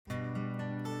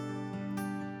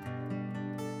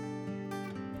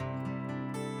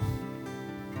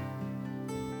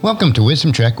Welcome to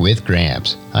Wisdom Trek with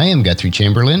Gramps. I am Guthrie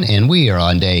Chamberlain, and we are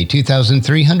on day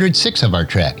 2306 of our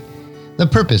trek. The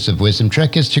purpose of Wisdom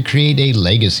Trek is to create a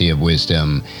legacy of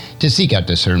wisdom, to seek out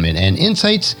discernment and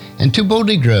insights, and to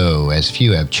boldly grow as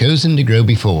few have chosen to grow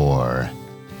before.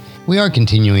 We are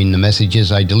continuing the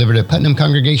messages I delivered at Putnam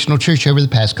Congregational Church over the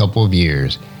past couple of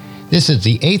years. This is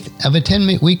the 8th of a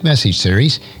 10-week message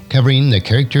series covering the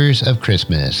characters of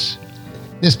Christmas.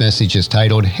 This message is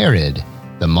titled Herod,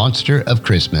 the Monster of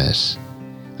Christmas.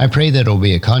 I pray that it will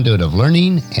be a conduit of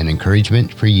learning and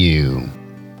encouragement for you.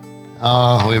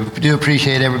 Oh, we do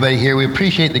appreciate everybody here. We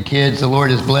appreciate the kids the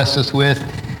Lord has blessed us with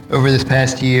over this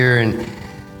past year, and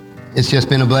it's just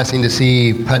been a blessing to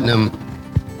see Putnam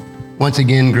once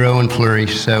again grow and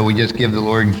flourish. So we just give the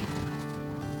Lord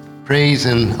praise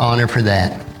and honor for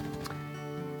that.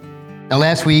 Now,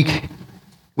 last week,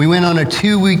 we went on a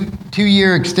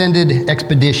two-year extended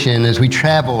expedition as we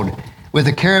traveled with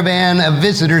a caravan of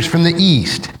visitors from the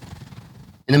East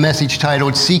in a message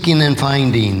titled Seeking and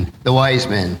Finding the Wise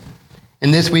Men.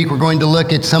 And this week we're going to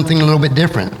look at something a little bit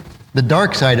different, the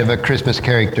dark side of a Christmas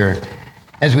character,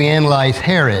 as we analyze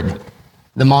Herod,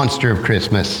 the monster of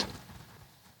Christmas.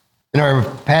 And our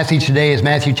passage today is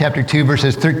Matthew chapter 2,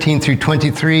 verses 13 through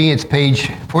 23. It's page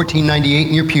 1498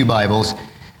 in your pew Bibles,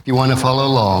 if you want to follow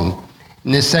along.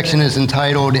 And this section is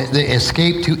entitled The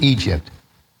Escape to Egypt.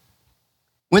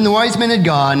 When the wise men had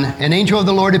gone, an angel of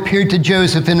the Lord appeared to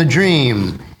Joseph in a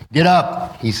dream. "Get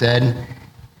up," he said.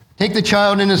 "Take the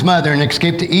child and his mother and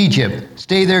escape to Egypt.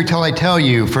 Stay there till I tell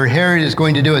you, for Herod is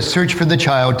going to do a search for the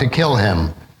child to kill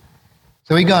him."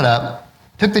 So he got up,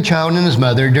 took the child and his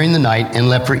mother during the night, and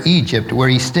left for Egypt, where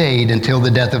he stayed until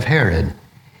the death of Herod.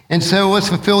 And so was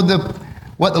fulfilled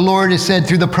what the Lord has said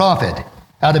through the prophet,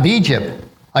 "Out of Egypt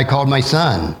I called my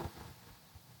son."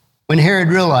 When Herod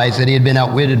realized that he had been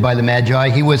outwitted by the Magi,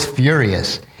 he was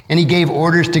furious, and he gave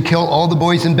orders to kill all the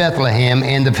boys in Bethlehem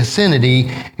and the vicinity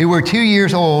who were 2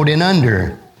 years old and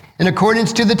under, in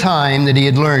accordance to the time that he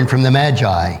had learned from the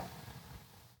Magi.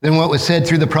 Then what was said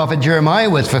through the prophet Jeremiah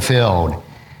was fulfilled.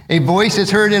 "A voice is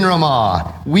heard in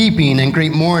Ramah, weeping and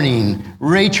great mourning,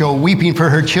 Rachel weeping for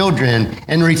her children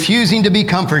and refusing to be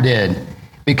comforted,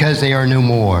 because they are no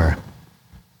more."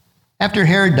 After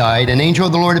Herod died, an angel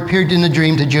of the Lord appeared in a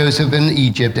dream to Joseph in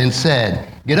Egypt and said,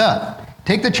 "Get up,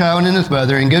 take the child and his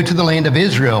mother and go to the land of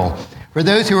Israel, for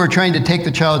those who are trying to take the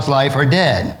child's life are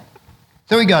dead."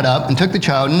 So he got up and took the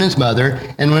child and his mother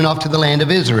and went off to the land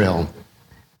of Israel.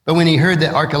 But when he heard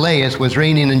that Archelaus was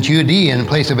reigning in Judea in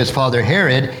place of his father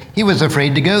Herod, he was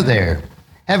afraid to go there.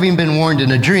 Having been warned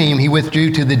in a dream, he withdrew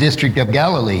to the district of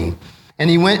Galilee, and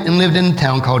he went and lived in a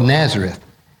town called Nazareth.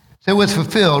 So was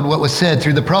fulfilled what was said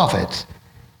through the prophets,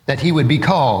 that he would be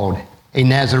called a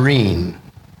Nazarene.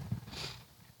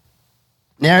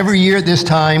 Now, every year at this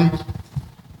time,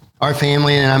 our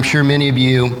family, and I'm sure many of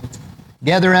you,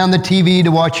 gather around the TV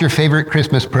to watch your favorite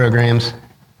Christmas programs,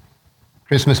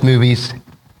 Christmas movies.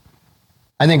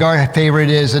 I think our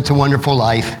favorite is It's a Wonderful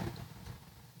Life,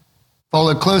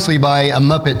 followed closely by A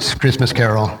Muppet's Christmas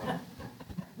Carol.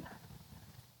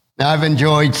 Now, I've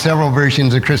enjoyed several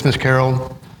versions of Christmas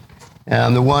Carol.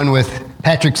 The one with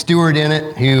Patrick Stewart in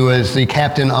it, who was the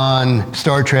captain on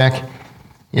Star Trek.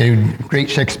 Great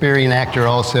Shakespearean actor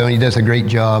also, and he does a great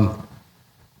job.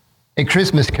 A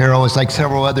Christmas Carol is like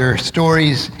several other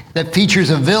stories that features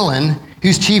a villain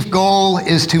whose chief goal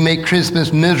is to make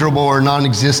Christmas miserable or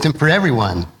non-existent for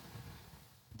everyone.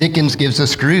 Dickens gives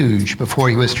us Scrooge before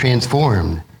he was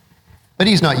transformed. But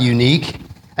he's not unique.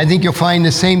 I think you'll find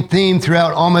the same theme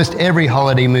throughout almost every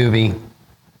holiday movie.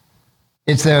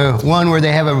 It's the one where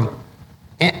they have a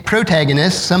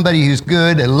protagonist, somebody who's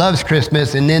good and loves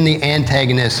Christmas, and then the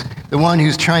antagonist, the one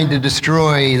who's trying to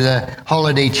destroy the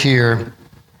holiday cheer.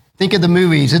 Think of the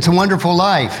movies. It's a Wonderful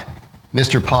Life.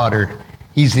 Mr. Potter,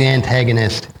 he's the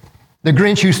antagonist. The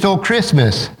Grinch Who Stole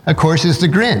Christmas, of course, is the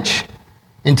Grinch,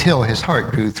 until his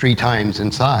heart grew 3 times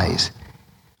in size.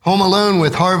 Home Alone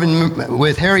with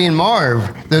Harry and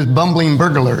Marv, those bumbling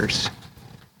burglars.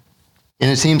 And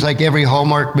it seems like every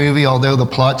Hallmark movie, although the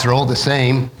plots are all the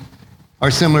same, are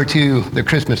similar to the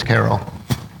Christmas Carol.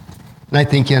 And I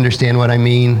think you understand what I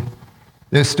mean.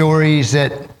 Those stories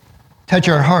that touch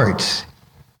our hearts,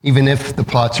 even if the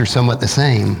plots are somewhat the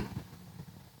same.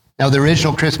 Now, the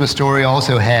original Christmas story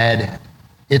also had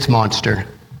its monster.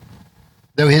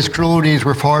 Though his cruelties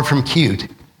were far from cute,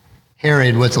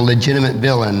 Herod was a legitimate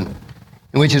villain,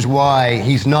 which is why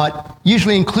he's not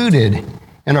usually included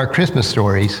in our Christmas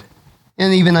stories,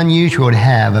 and even unusual to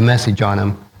have a message on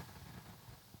him.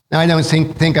 Now, I don't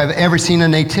think I've ever seen a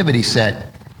nativity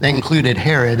set that included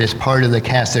Herod as part of the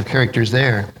cast of characters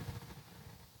there.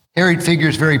 Herod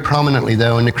figures very prominently,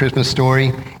 though, in the Christmas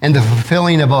story and the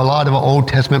fulfilling of a lot of Old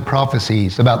Testament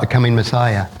prophecies about the coming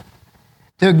Messiah.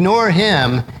 To ignore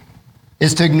him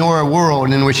is to ignore a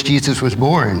world in which Jesus was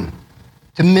born,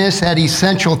 to miss that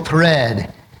essential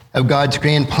thread of God's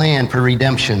grand plan for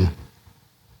redemption.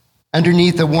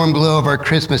 Underneath the warm glow of our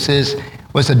Christmases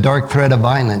was a dark thread of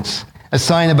violence, a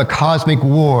sign of a cosmic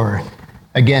war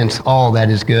against all that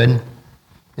is good.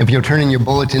 If you'll turn in your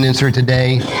bulletin insert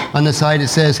today, on the side it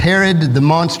says, Herod, the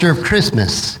monster of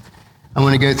Christmas. I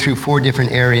want to go through 4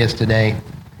 different areas today.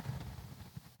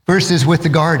 First is with the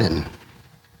garden.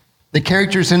 The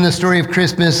characters in the story of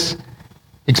Christmas,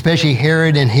 especially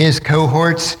Herod and his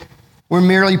cohorts, were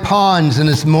merely pawns in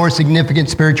this more significant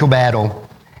spiritual battle.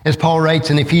 As Paul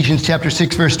writes in Ephesians chapter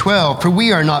 6, verse 12, "For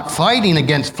we are not fighting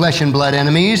against flesh and blood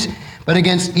enemies, but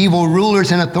against evil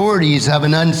rulers and authorities of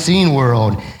an unseen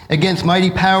world, against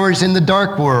mighty powers in the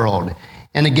dark world,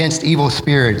 and against evil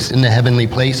spirits in the heavenly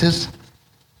places."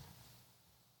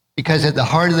 Because at the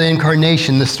heart of the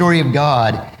incarnation, the story of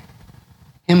God,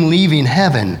 him leaving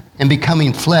heaven and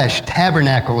becoming flesh,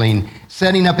 tabernacling,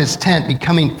 setting up his tent,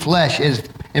 becoming flesh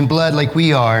and blood like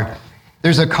we are,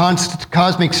 there's a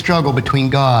cosmic struggle between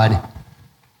God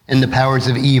and the powers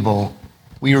of evil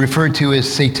we refer to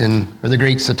as Satan, or the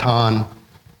great Satan.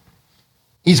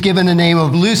 He's given the name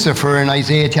of Lucifer in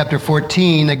Isaiah chapter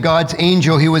 14, a God's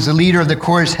angel who was the leader of the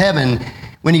chorus heaven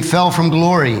when he fell from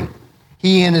glory.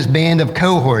 He and his band of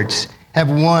cohorts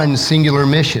have one singular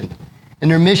mission,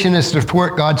 and their mission is to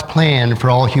thwart God's plan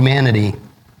for all humanity.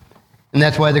 And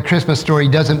that's why the Christmas story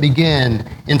doesn't begin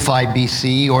in 5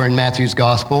 BC or in Matthew's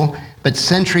gospel, but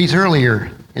centuries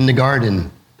earlier in the garden.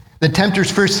 The tempter's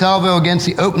first salvo against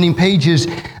the opening pages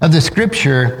of the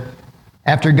scripture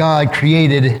after God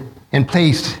created and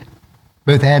placed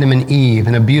both Adam and Eve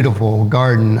in a beautiful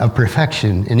garden of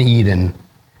perfection in Eden.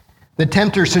 The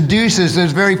tempter seduces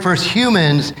those very first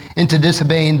humans into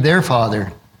disobeying their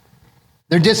father.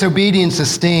 Their disobedience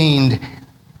stained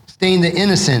the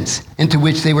innocence into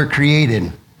which they were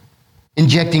created,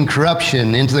 injecting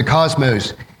corruption into the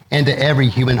cosmos and to every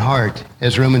human heart,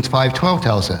 as Romans 5:12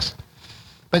 tells us.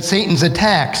 But Satan's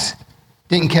attacks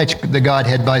didn't catch the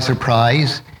Godhead by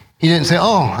surprise. He didn't say,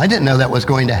 "Oh, I didn't know that was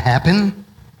going to happen."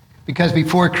 Because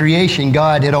before creation,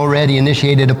 God had already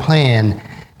initiated a plan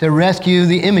to rescue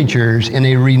the imagers in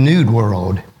a renewed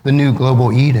world, the new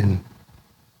global Eden.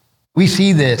 We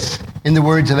see this in the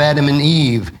words of Adam and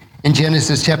Eve in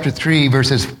Genesis chapter 3,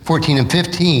 verses 14 and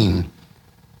 15,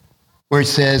 where it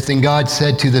says, "Then God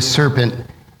said to the serpent,"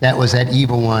 that was that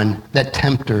evil one, that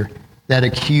tempter, that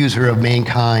accuser of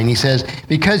mankind. He says,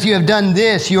 "Because you have done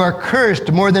this, you are cursed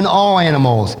more than all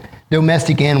animals,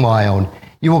 domestic and wild.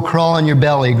 You will crawl on your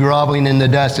belly, groveling in the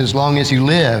dust as long as you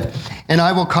live. And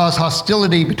I will cause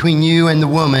hostility between you and the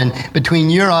woman, between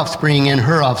your offspring and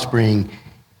her offspring.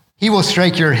 He will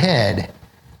strike your head,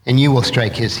 and you will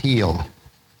strike his heel."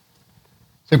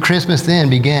 So Christmas then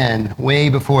began way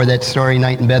before that starry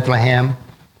night in Bethlehem.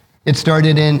 It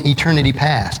started in eternity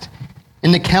past,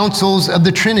 in the councils of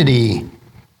the Trinity,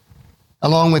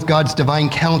 along with God's divine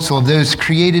counsel of those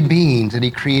created beings that he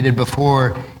created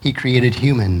before he created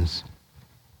humans.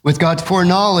 With God's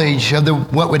foreknowledge of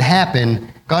what would happen,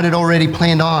 God had already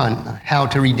planned on how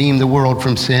to redeem the world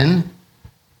from sin.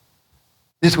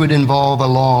 This would involve a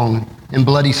long and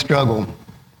bloody struggle, and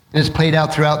it's played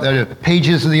out throughout the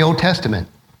pages of the Old Testament,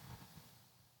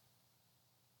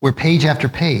 where page after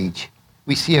page,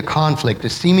 we see a conflict, a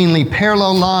seemingly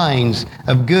parallel lines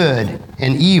of good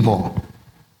and evil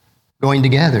going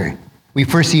together. We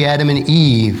first see Adam and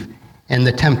Eve and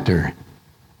the tempter.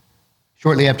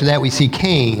 Shortly after that, we see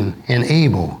Cain and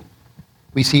Abel.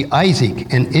 We see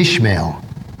Isaac and Ishmael.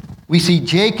 We see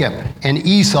Jacob and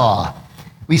Esau.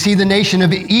 We see the nation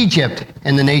of Egypt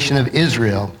and the nation of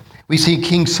Israel. We see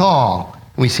King Saul,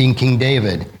 and we see King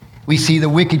David. We see the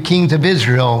wicked kings of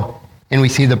Israel, and we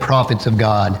see the prophets of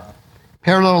God.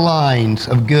 Parallel lines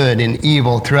of good and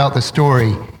evil throughout the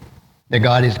story that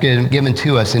God has given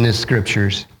to us in his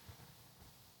scriptures.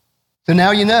 So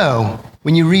now you know,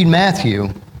 when you read Matthew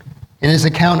in his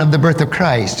account of the birth of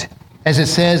Christ, as it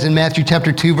says in Matthew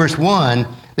chapter 2, verse 1,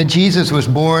 that Jesus was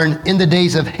born in the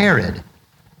days of Herod.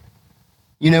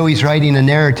 You know he's writing a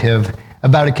narrative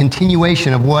about a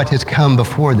continuation of what has come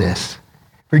before this.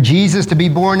 For Jesus to be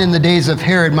born in the days of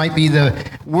Herod might be the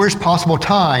worst possible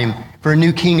time for a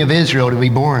new king of Israel to be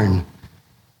born.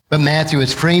 But Matthew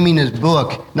is framing his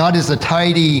book not as a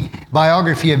tidy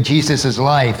biography of Jesus'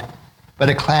 life, but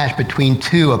a clash between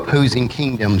two opposing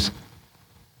kingdoms.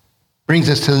 Brings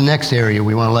us to the next area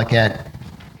we want to look at.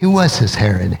 Who was this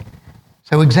Herod?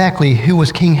 So exactly who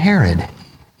was King Herod?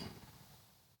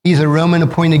 He's a Roman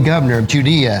appointed governor of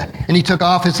Judea, and he took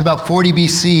office about 40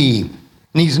 BC.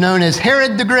 And he's known as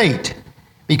Herod the Great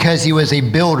because he was a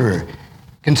builder,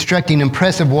 constructing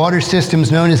impressive water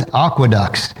systems known as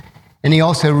aqueducts. And he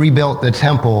also rebuilt the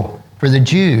temple for the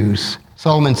Jews,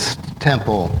 Solomon's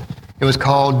temple. It was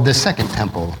called the Second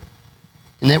Temple.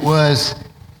 And it was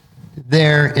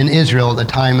there in Israel at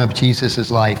the time of Jesus'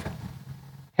 life.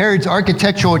 Herod's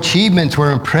architectural achievements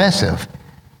were impressive.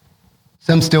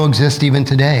 Some still exist even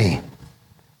today.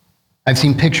 I've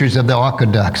seen pictures of the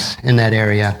aqueducts in that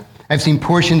area. I've seen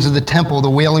portions of the temple, the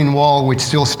Wailing Wall, which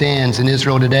still stands in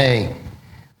Israel today.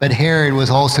 But Herod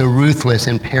was also ruthless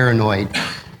and paranoid.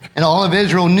 And all of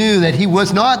Israel knew that he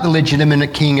was not the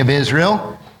legitimate king of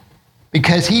Israel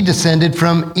because he descended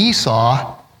from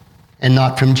Esau and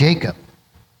not from Jacob.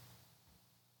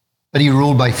 But he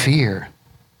ruled by fear.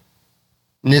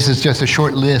 And this is just a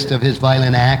short list of his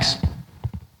violent acts.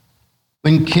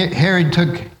 When Herod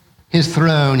took his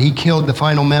throne, he killed the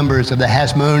final members of the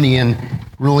Hasmonean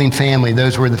ruling family.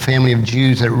 Those were the family of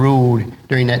Jews that ruled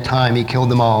during that time. He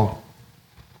killed them all.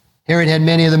 Herod had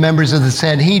many of the members of the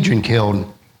Sanhedrin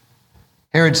killed.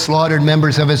 Herod slaughtered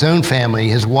members of his own family,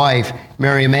 his wife,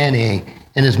 Mariamne,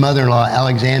 and his mother-in-law,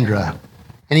 Alexandra.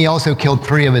 And he also killed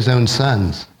 3 of his own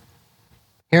sons.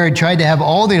 Herod tried to have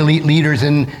all the elite leaders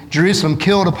in Jerusalem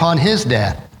killed upon his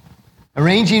death,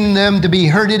 arranging them to be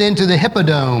herded into the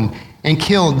Hippodrome and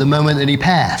killed the moment that he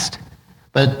passed.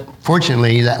 But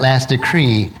fortunately, that last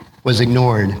decree was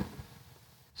ignored.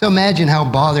 So imagine how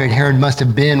bothered Herod must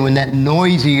have been when that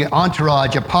noisy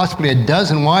entourage of possibly a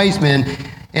dozen wise men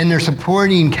and their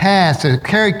supporting cast of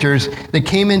characters that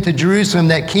came into Jerusalem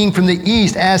that came from the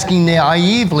east asking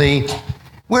naively,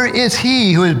 "Where is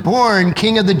he who is born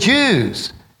King of the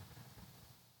Jews?"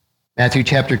 Matthew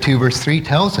chapter 2, verse 3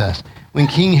 tells us, when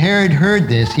King Herod heard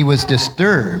this, he was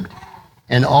disturbed,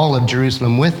 and all of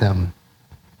Jerusalem with him.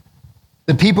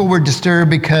 The people were disturbed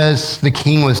because the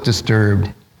king was disturbed.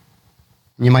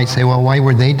 And you might say, well, why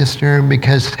were they disturbed?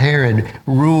 Because Herod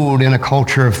ruled in a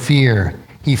culture of fear.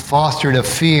 He fostered a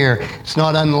fear. It's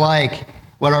not unlike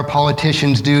what our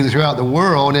politicians do throughout the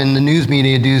world and the news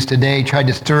media does today, try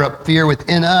to stir up fear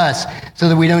within us so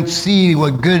that we don't see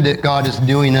what good that God is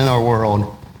doing in our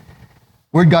world.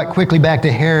 Word got quickly back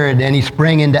to Herod, and he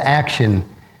sprang into action.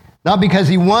 Not because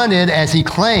he wanted, as he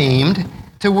claimed,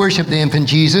 to worship the infant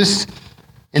Jesus.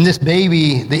 In this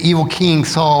baby, the evil king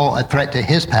saw a threat to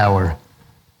his power.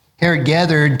 Herod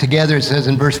gathered together, it says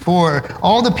in verse 4,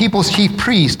 all the people's chief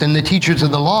priests and the teachers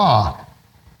of the law.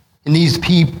 And these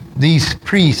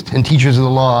priests and teachers of the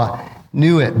law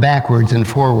knew it backwards and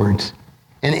forwards.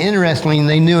 And interestingly,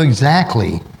 they knew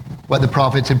exactly what the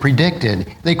prophets had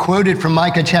predicted. They quoted from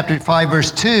Micah chapter 5, verse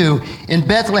 2, in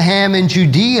Bethlehem in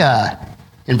Judea,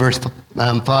 in verse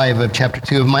 5 of chapter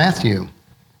 2 of Matthew.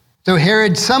 So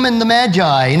Herod summoned the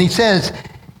Magi, and he says,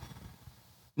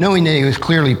 knowing that he was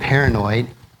clearly paranoid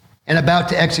and about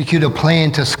to execute a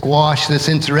plan to squash this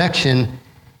insurrection,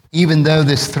 even though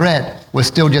this threat was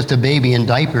still just a baby in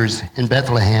diapers in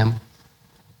Bethlehem.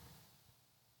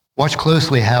 Watch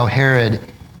closely how Herod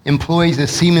employs a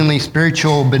seemingly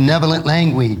spiritual, benevolent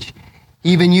language. He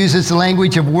even uses the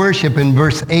language of worship in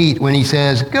verse 8 when he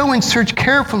says, go and search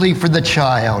carefully for the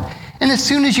child, and as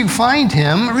soon as you find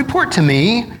him, report to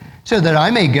me so that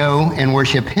I may go and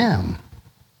worship him.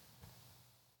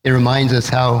 It reminds us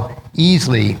how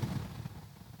easily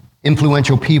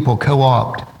influential people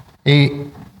co-opt a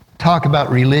talk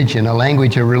about religion, a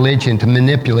language of religion, to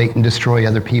manipulate and destroy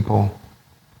other people.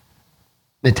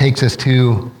 That takes us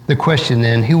to the question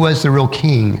then, who was the real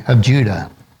king of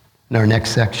Judah in our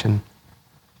next section?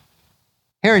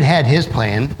 Herod had his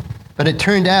plan, but it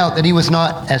turned out that he was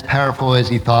not as powerful as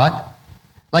he thought.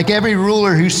 Like every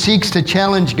ruler who seeks to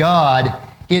challenge God,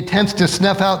 he attempts to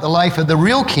snuff out the life of the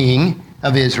real king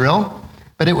of Israel,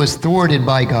 but it was thwarted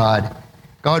by God.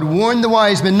 God warned the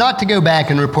wise men not to go back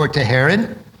and report to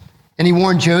Herod, and he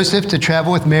warned Joseph to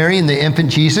travel with Mary and the infant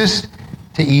Jesus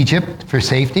to Egypt for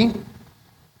safety.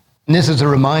 And this is a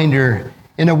reminder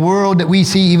in a world that we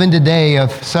see even today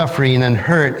of suffering and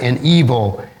hurt and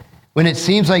evil, when it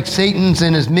seems like Satan's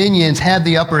and his minions have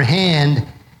the upper hand,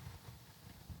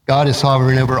 God is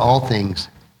sovereign over all things.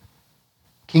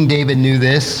 King David knew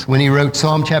this when he wrote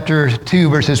Psalm chapter 2,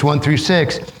 verses 1 through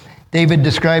 6. David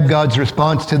described God's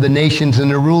response to the nations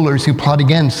and the rulers who plot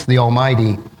against the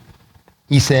Almighty.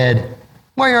 He said,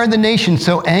 why are the nations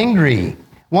so angry?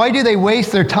 Why do they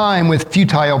waste their time with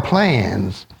futile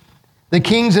plans? The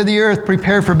kings of the earth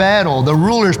prepare for battle. The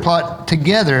rulers plot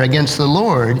together against the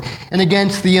Lord and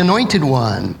against the Anointed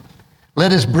One.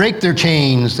 Let us break their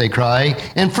chains, they cry,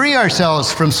 and free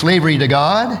ourselves from slavery to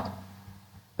God.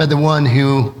 But the one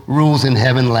who rules in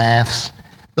heaven laughs.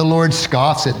 The Lord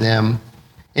scoffs at them,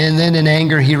 and then in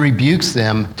anger he rebukes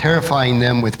them, terrifying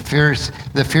them with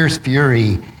the fierce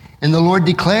fury. And the Lord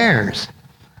declares,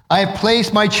 I have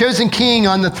placed my chosen king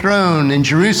on the throne in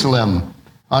Jerusalem,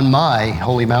 on my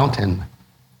holy mountain.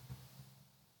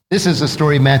 This is the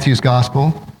story of Matthew's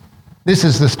gospel. This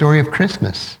is the story of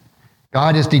Christmas.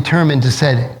 God is determined to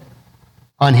set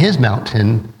on his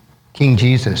mountain King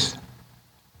Jesus.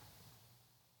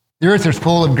 The earth is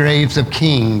full of graves of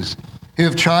kings who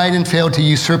have tried and failed to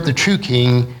usurp the true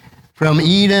king from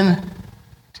Eden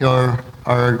to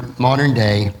our modern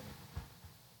day.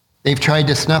 They've tried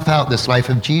to snuff out this life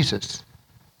of Jesus,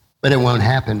 but it won't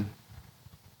happen.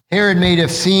 Herod made him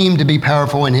seem to be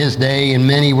powerful in his day, and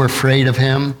many were afraid of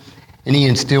him, and he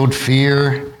instilled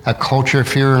fear, a culture of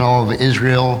fear in all of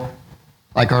Israel,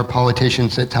 like our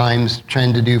politicians at times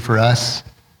tend to do for us.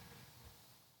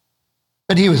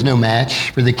 But he was no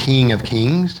match for the King of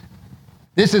Kings.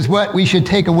 This is what we should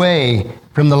take away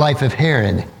from the life of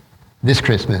Herod this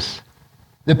Christmas.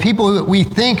 The people that we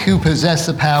think who possess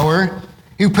the power,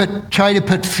 who try to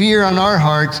put fear on our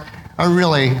hearts, are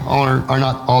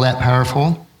not all that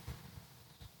powerful,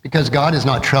 because God is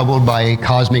not troubled by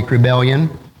cosmic rebellion.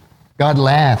 God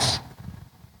laughs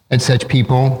at such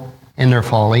people and their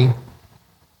folly.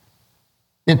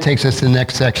 It takes us to the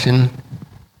next section.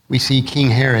 We see King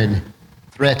Herod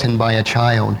threatened by a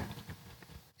child.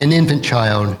 An infant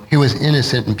child who was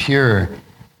innocent and pure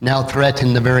now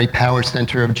threatened the very power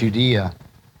center of Judea.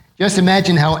 Just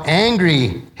imagine how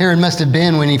angry Herod must have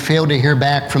been when he failed to hear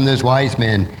back from those wise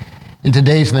men. In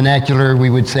today's vernacular, we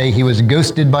would say he was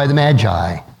ghosted by the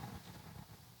Magi.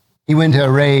 He went into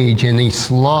a rage and he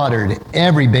slaughtered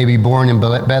every baby born in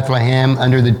Bethlehem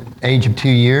under the age of 2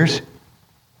 years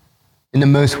in the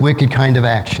most wicked kind of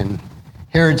action.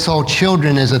 Herod saw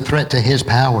children as a threat to his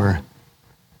power,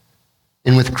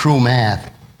 and with cruel math,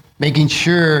 making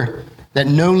sure that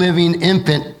no living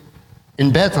infant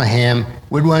in Bethlehem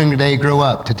would one day grow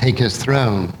up to take his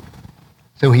throne.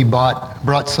 So he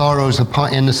brought sorrows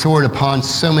and the sword upon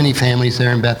so many families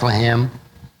there in Bethlehem.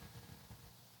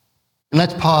 And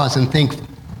let's pause and think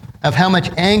of how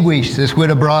much anguish this would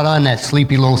have brought on that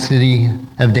sleepy little city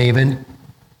of David.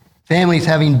 Families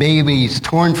having babies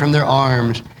torn from their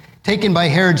arms, taken by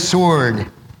Herod's sword. And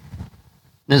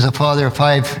as a father of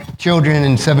 5 children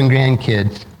and 7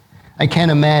 grandkids, I can't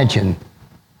imagine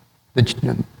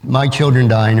my children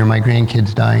dying or my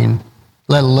grandkids dying,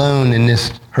 let alone in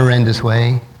this horrendous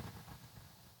way.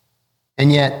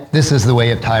 And yet, this is the way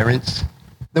of tyrants.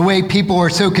 The way people are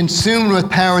so consumed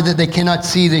with power that they cannot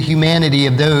see the humanity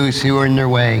of those who are in their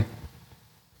way.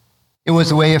 It was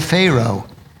the way of Pharaoh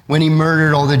when he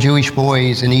murdered all the Jewish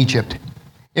boys in Egypt.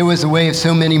 It was the way of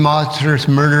so many monstrous,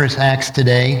 murderous acts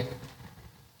today.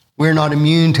 We're not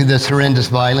immune to this horrendous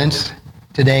violence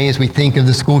today as we think of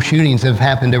the school shootings that have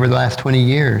happened over the last 20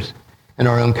 years in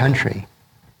our own country.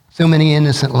 So many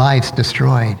innocent lives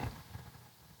destroyed.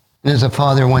 And as a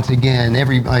father, once again,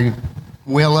 I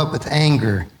well up with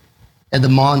anger at the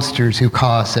monsters who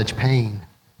cause such pain.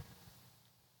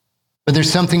 But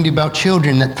there's something about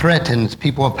children that threatens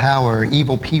people of power,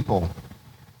 evil people.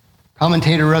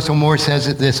 Commentator Russell Moore says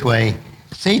it this way: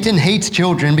 Satan hates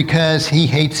children because he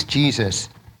hates Jesus.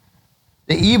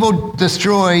 The evil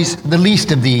destroys the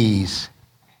least of these,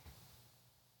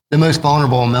 the most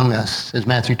vulnerable among us, as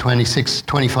Matthew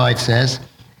 26:25 says.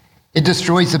 It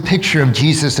destroys the picture of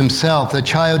Jesus himself, the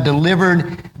child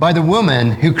delivered by the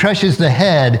woman who crushes the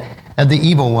head of the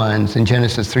evil ones in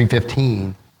Genesis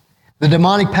 3:15. The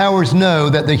demonic powers know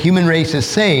that the human race is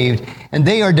saved, and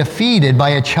they are defeated by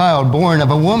a child born of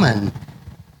a woman,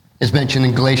 as mentioned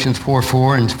in Galatians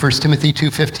 4:4 and 1 Timothy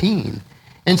 2:15.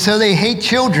 And so they hate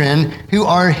children who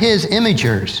are his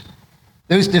imagers.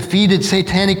 Those defeated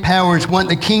satanic powers want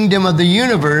the kingdom of the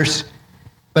universe,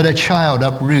 but a child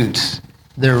uproots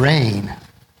their reign.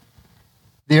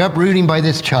 The uprooting by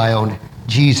this child,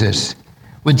 Jesus,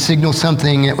 would signal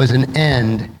something that was an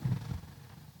end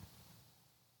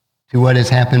to what has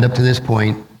happened up to this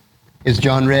point. As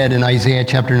John read in Isaiah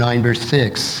chapter 9, verse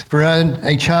 6, "For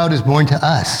a child is born to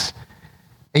us,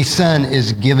 a son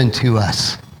is given to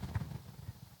us."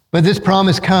 But this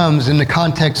promise comes in the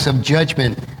context of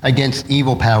judgment against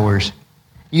evil powers.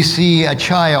 You see a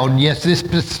child, yes, this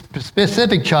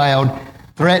specific child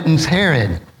threatens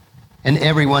Herod and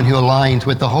everyone who aligns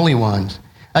with the holy ones.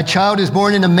 A child is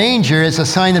born in a manger as a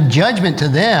sign of judgment to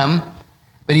them,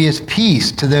 but he is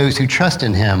peace to those who trust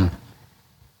in him.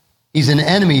 He's an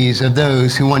enemy of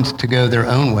those who want to go their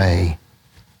own way.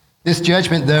 This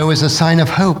judgment, though, is a sign of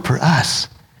hope for us,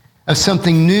 of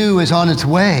something new is on its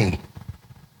way.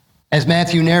 As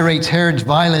Matthew narrates Herod's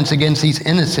violence against these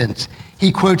innocents,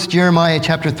 he quotes Jeremiah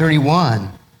chapter 31.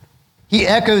 He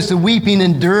echoes the weeping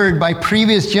endured by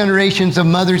previous generations of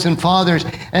mothers and fathers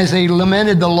as they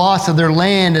lamented the loss of their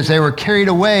land as they were carried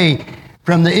away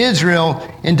from the Israel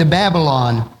into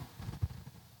Babylon,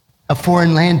 a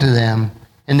foreign land to them,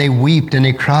 and they wept and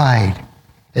they cried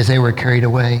as they were carried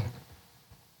away.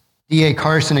 D.A.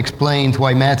 Carson explains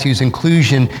why Matthew's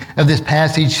inclusion of this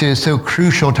passage is so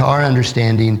crucial to our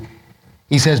understanding.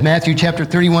 He says Matthew chapter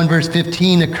 31 verse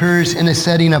 15 occurs in a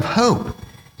setting of hope.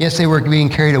 Yes, they were being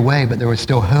carried away, but there was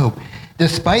still hope.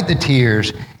 Despite the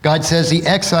tears, God says the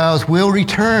exiles will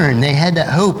return. They had that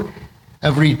hope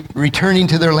of returning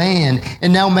to their land.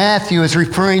 And now Matthew is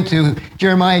referring to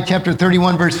Jeremiah chapter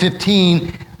 31 verse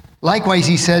 15. Likewise,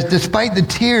 he says, despite the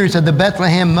tears of the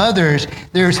Bethlehem mothers,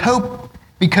 there's hope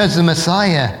because the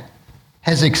Messiah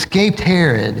has escaped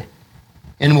Herod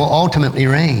and will ultimately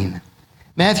reign.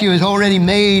 Matthew has already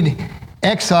made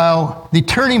exile the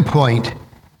turning point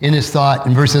in his thought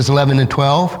in verses 11 and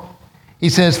 12. He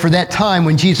says, for that time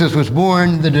when Jesus was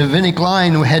born, the Davidic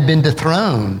line had been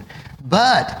dethroned,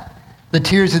 but the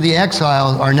tears of the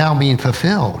exiles are now being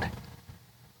fulfilled.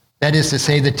 That is to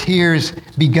say, the tears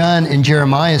begun in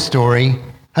Jeremiah's story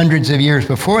hundreds of years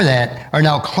before that are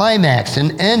now climaxed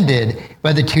and ended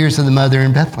by the tears of the mother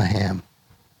in Bethlehem.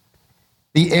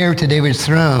 The heir to David's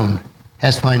throne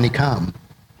has finally come.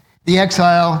 The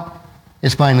exile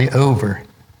is finally over.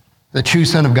 The true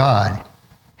Son of God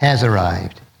has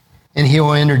arrived, and he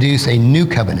will introduce a new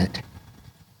covenant,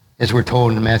 as we're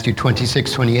told in Matthew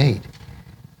 26:28.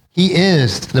 He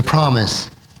is the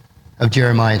promise of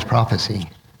Jeremiah's prophecy.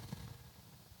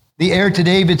 The heir to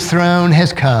David's throne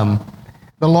has come.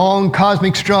 The long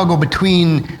cosmic struggle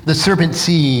between the serpent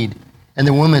seed and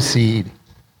the woman's seed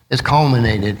is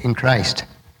culminated in Christ.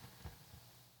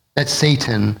 That's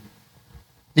Satan,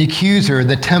 the accuser,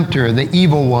 the tempter, the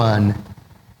evil one,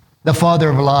 the father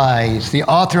of lies, the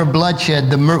author of bloodshed,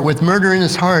 with murder in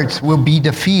his heart, will be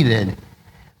defeated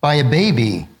by a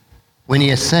baby when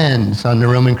he ascends on the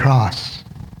Roman cross.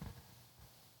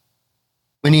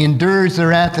 When he endures the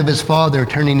wrath of his father,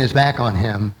 turning his back on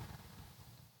him,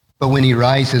 but when he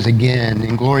rises again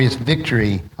in glorious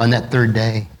victory on that third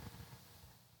day.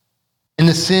 And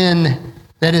the sin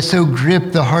that has so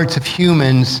gripped the hearts of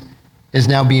humans is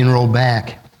now being rolled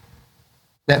back.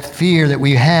 That fear that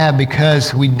we have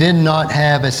because we did not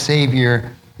have a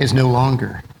Savior is no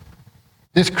longer.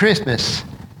 This Christmas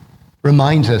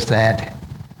reminds us that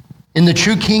in the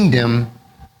true kingdom,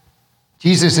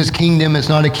 Jesus' kingdom is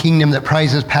not a kingdom that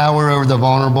prizes power over the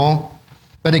vulnerable,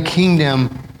 but a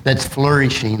kingdom that's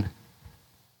flourishing,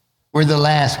 where the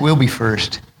last will be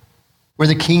first, where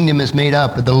the kingdom is made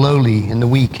up of the lowly and the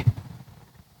weak.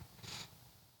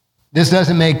 This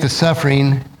doesn't make the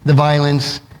suffering, the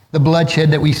violence, the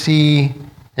bloodshed that we see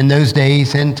in those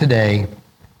days and today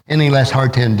any less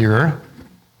hard to endure.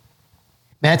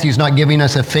 Matthew's not giving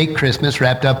us a fake Christmas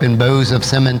wrapped up in bows of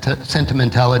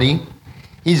sentimentality.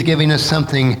 He's giving us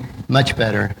something much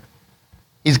better.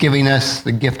 He's giving us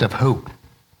the gift of hope.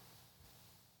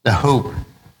 The hope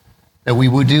that we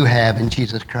do have in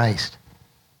Jesus Christ.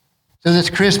 So this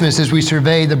Christmas, as we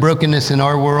survey the brokenness in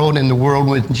our world and the world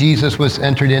which Jesus was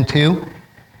entered into,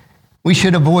 we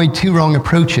should avoid two wrong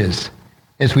approaches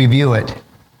as we view it.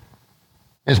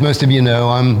 As most of you know,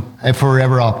 I'm a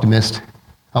forever optimist.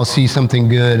 I'll see something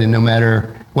good, and no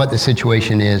matter what the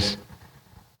situation is.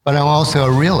 But I'm also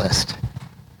a realist.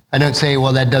 I don't say,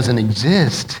 well, that doesn't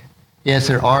exist. Yes,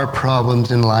 there are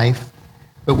problems in life,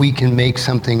 but we can make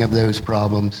something of those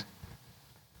problems.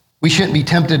 We shouldn't be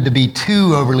tempted to be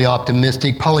too overly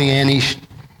optimistic, Pollyannish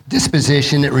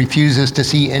disposition that refuses to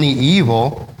see any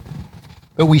evil,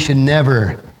 but we should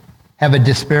never have a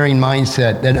despairing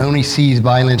mindset that only sees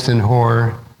violence and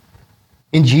horror.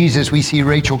 In Jesus, we see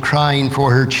Rachel crying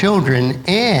for her children,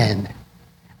 and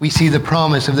we see the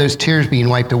promise of those tears being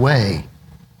wiped away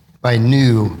by a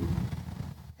new,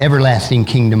 everlasting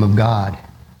kingdom of God.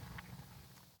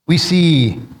 We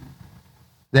see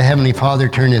the Heavenly Father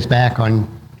turn his back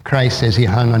on Christ as he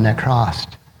hung on that cross.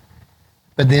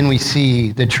 But then we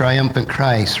see the triumphant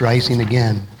Christ rising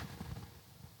again.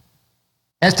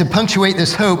 As to punctuate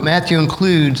this hope, Matthew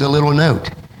includes a little note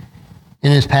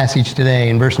in his passage today.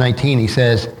 In verse 19, he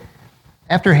says,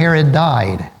 after Herod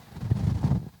died.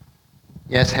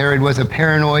 Yes, Herod was a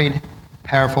paranoid,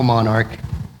 powerful monarch,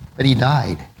 but he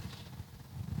died.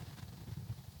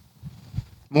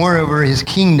 Moreover, his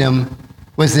kingdom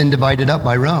was then divided up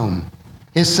by Rome.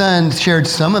 His sons shared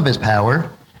some of his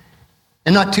power,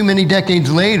 and not too many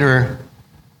decades later,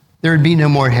 there would be no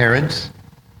more Herods.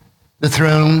 The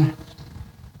throne,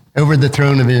 over the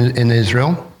throne in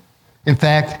Israel, In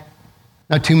fact,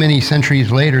 not too many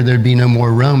centuries later, there'd be no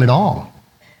more Rome at all.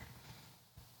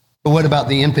 But what about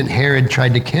the infant Herod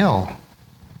tried to kill?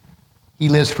 He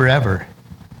lives forever,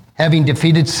 having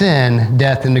defeated sin,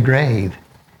 death, and the grave.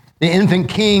 The infant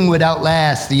king would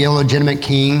outlast the illegitimate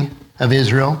king of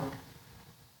Israel.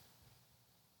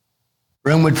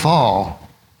 Rome would fall.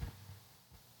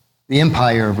 The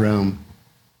empire of Rome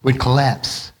would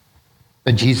collapse.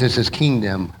 But Jesus'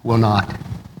 kingdom will not.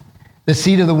 The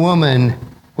seed of the woman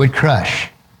would crush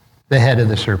the head of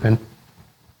the serpent.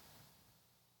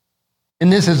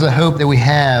 And this is the hope that we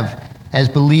have as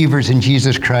believers in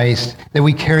Jesus Christ, that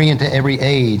we carry into every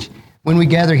age. When we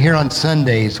gather here on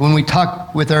Sundays, when we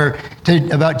talk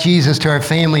about Jesus to our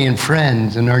family and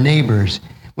friends and our neighbors,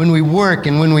 when we work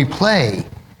and when we play,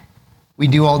 we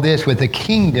do all this with a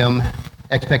kingdom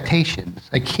expectations,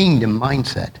 a kingdom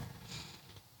mindset.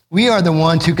 We are the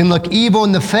ones who can look evil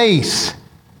in the face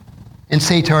and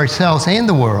say to ourselves and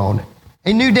the world,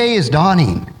 a new day is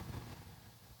dawning.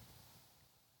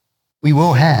 We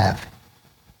will have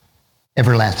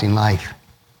everlasting life.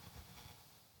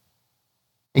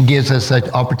 It gives us an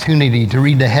opportunity to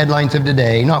read the headlines of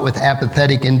today, not with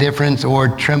apathetic indifference or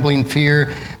trembling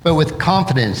fear, but with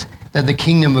confidence that the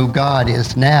kingdom of God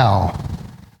is now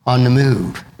on the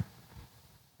move.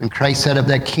 When Christ set up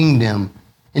that kingdom,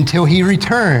 until he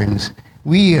returns,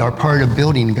 we are part of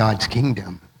building God's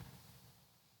kingdom.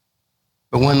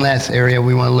 But one last area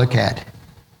we want to look at,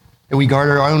 that we guard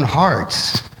our own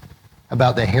hearts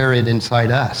about the Herod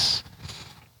inside us.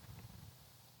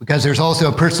 Because there's also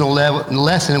a personal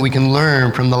lesson that we can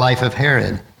learn from the life of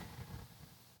Herod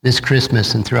this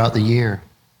Christmas and throughout the year.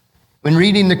 When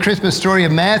reading the Christmas story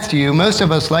of Matthew, most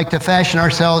of us like to fashion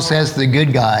ourselves as the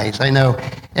good guys. I know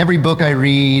every book I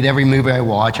read, every movie I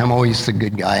watch, I'm always the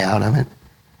good guy out of it.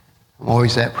 I'm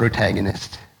always that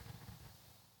protagonist.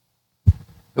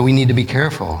 But we need to be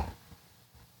careful.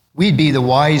 We'd be the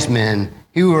wise men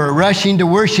who are rushing to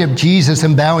worship Jesus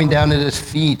and bowing down at his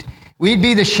feet. We'd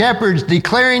be the shepherds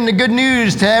declaring the good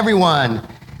news to everyone.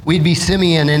 We'd be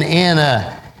Simeon and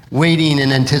Anna waiting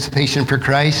in anticipation for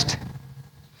Christ.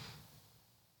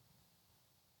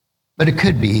 But it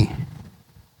could be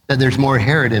that there's more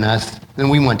Herod in us than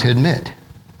we want to admit.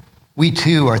 We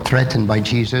too are threatened by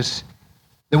Jesus,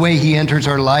 the way he enters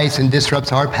our lives and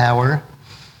disrupts our power.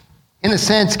 In a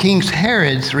sense, King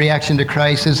Herod's reaction to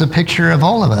Christ is a picture of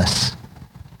all of us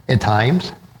at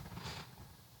times.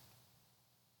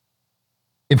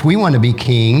 If we want to be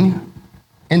king,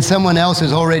 and someone else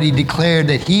has already declared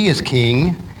that he is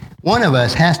king, one of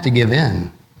us has to give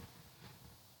in.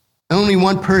 Only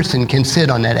one person can sit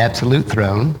on that absolute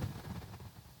throne.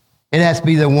 It has to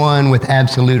be the one with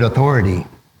absolute authority.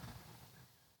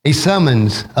 A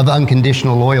summons of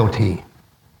unconditional loyalty.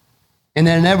 And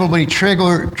that inevitably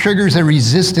triggers a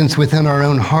resistance within our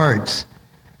own hearts.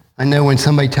 I know when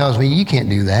somebody tells me, you can't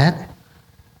do that,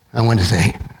 I want to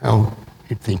say, oh,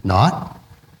 you think not?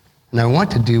 And I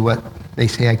want to do what they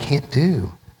say I can't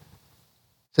do.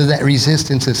 So that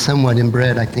resistance is somewhat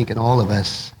inbred, I think, in all of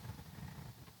us.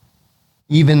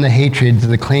 Even the hatred,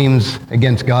 the claims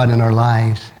against God in our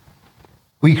lives.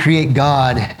 We create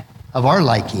God of our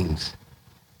likings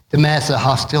to mask the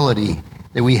hostility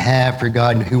that we have for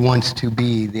God who wants to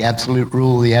be the absolute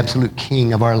rule, the absolute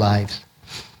king of our lives.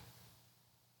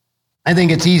 I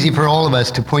think it's easy for all of us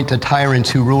to point to tyrants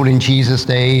who ruled in Jesus'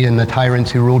 day and the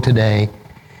tyrants who rule today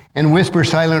and whisper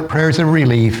silent prayers of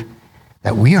relief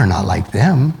that we are not like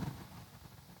them.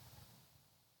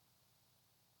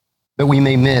 But we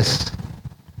may miss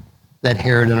that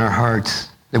Herod in our hearts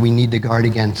that we need to guard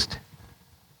against.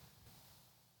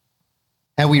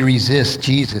 How we resist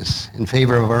Jesus in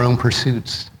favor of our own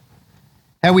pursuits.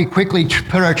 How we quickly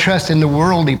put our trust in the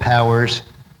worldly powers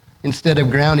instead of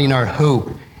grounding our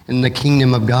hope in the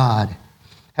kingdom of God.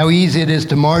 How easy it is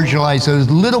to marginalize those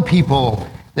little people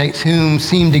that whom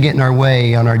seem to get in our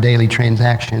way on our daily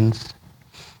transactions.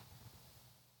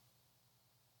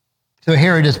 So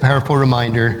Herod is a powerful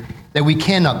reminder that we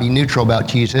cannot be neutral about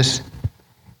Jesus.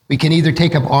 We can either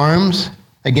take up arms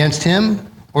against him,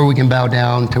 or we can bow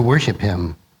down to worship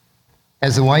him,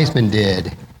 as the wise men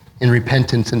did in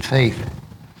repentance and faith.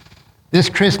 This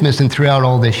Christmas and throughout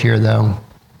all this year, though,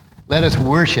 let us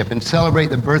worship and celebrate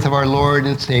the birth of our Lord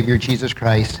and Savior, Jesus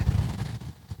Christ.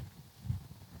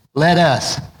 Let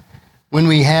us, when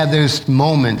we have those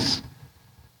moments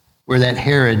where that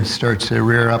Herod starts to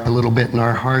rear up a little bit in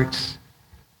our hearts,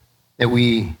 that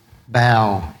we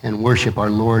bow and worship our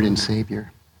Lord and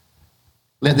Savior.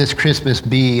 Let this Christmas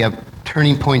be a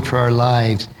turning point for our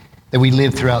lives that we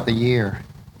live throughout the year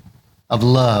of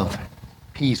love,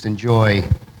 peace, and joy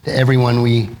to everyone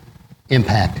we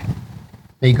impact.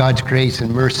 May God's grace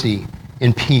and mercy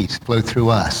and peace flow through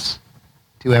us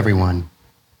to everyone.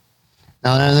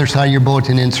 Now, on the other side of your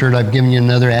bulletin insert, I've given you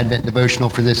another Advent devotional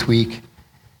for this week.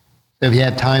 So if you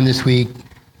have time this week,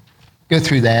 go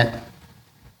through that.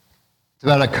 It's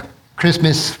about a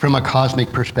Christmas from a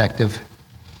cosmic perspective.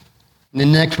 And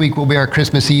then next week will be our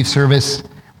Christmas Eve service.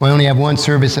 We only have one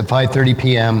service at 5:30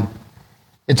 p.m.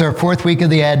 It's our fourth week of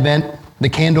the Advent, the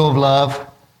Candle of Love.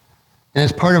 And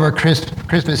as part of our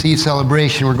Christmas Eve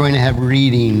celebration, we're going to have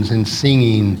readings and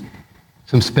singing,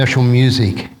 some special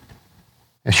music,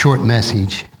 a short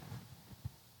message.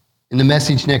 And the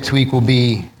message next week will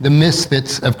be the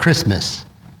misfits of Christmas.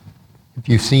 If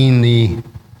you've seen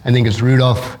I think it's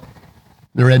Rudolph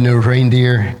the Red-Nosed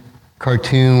Reindeer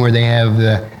cartoon where they have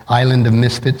the Island of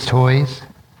Misfits toys.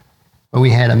 Well, we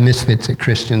had a Misfits at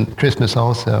Christmas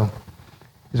also.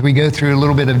 As we go through a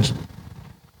little bit of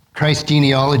Christ's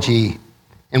genealogy,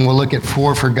 and we'll look at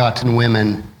 4 forgotten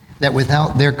women that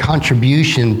without their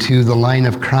contribution to the line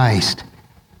of Christ,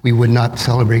 we would not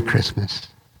celebrate Christmas.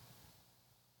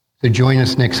 So join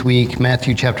us next week.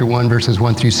 Matthew chapter 1, verses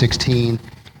 1 through 16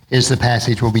 is the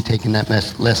passage we'll be taking that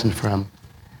lesson from.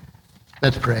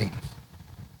 Let's pray.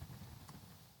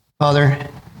 Father,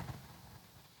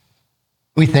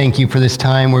 we thank you for this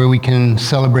time where we can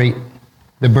celebrate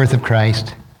the birth of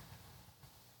Christ.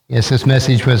 Yes, this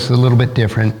message was a little bit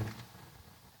different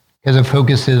because it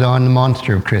focuses on the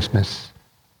monster of Christmas.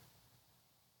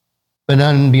 But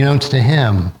unbeknownst to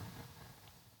him,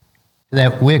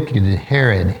 that wicked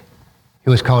Herod,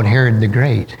 who was called Herod the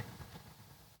Great,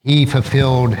 he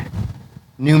fulfilled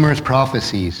numerous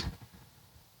prophecies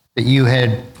that you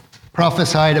had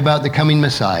prophesied about the coming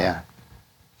Messiah.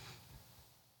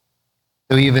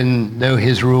 So even though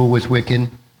his rule was wicked,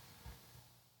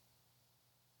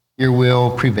 your will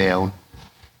prevailed.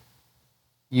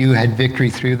 You had victory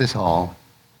through this all.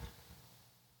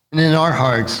 And in our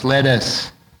hearts, let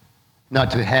us not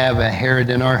to have a Herod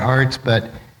in our hearts, but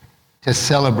to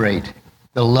celebrate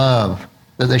the love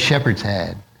that the shepherds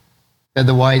had, that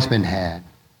the wise men had,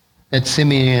 that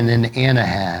Simeon and Anna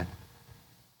had.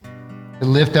 To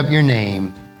lift up your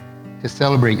name, to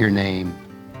celebrate your name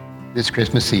this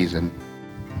Christmas season.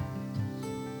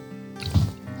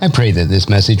 I pray that this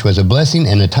message was a blessing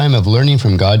and a time of learning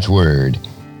from God's Word.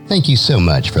 Thank you so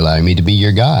much for allowing me to be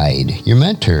your guide, your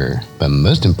mentor, but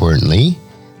most importantly,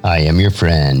 I am your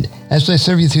friend as I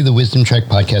serve you through the Wisdom Trek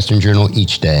podcast and journal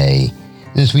each day.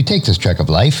 And as we take this trek of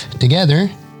life together,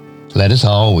 let us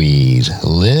always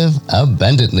live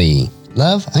abundantly,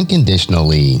 love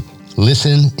unconditionally,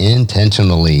 listen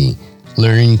intentionally,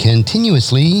 learn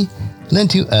continuously, lend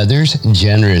to others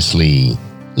generously,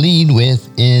 lead with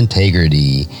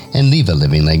integrity, and leave a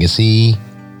living legacy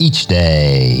each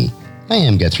day. I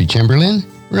am Guthrie Chamberlain,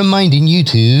 reminding you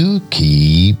to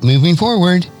keep moving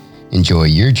forward, enjoy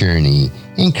your journey,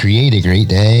 and create a great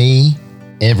day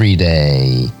every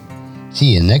day.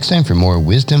 See you next time for more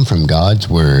wisdom from God's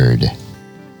Word.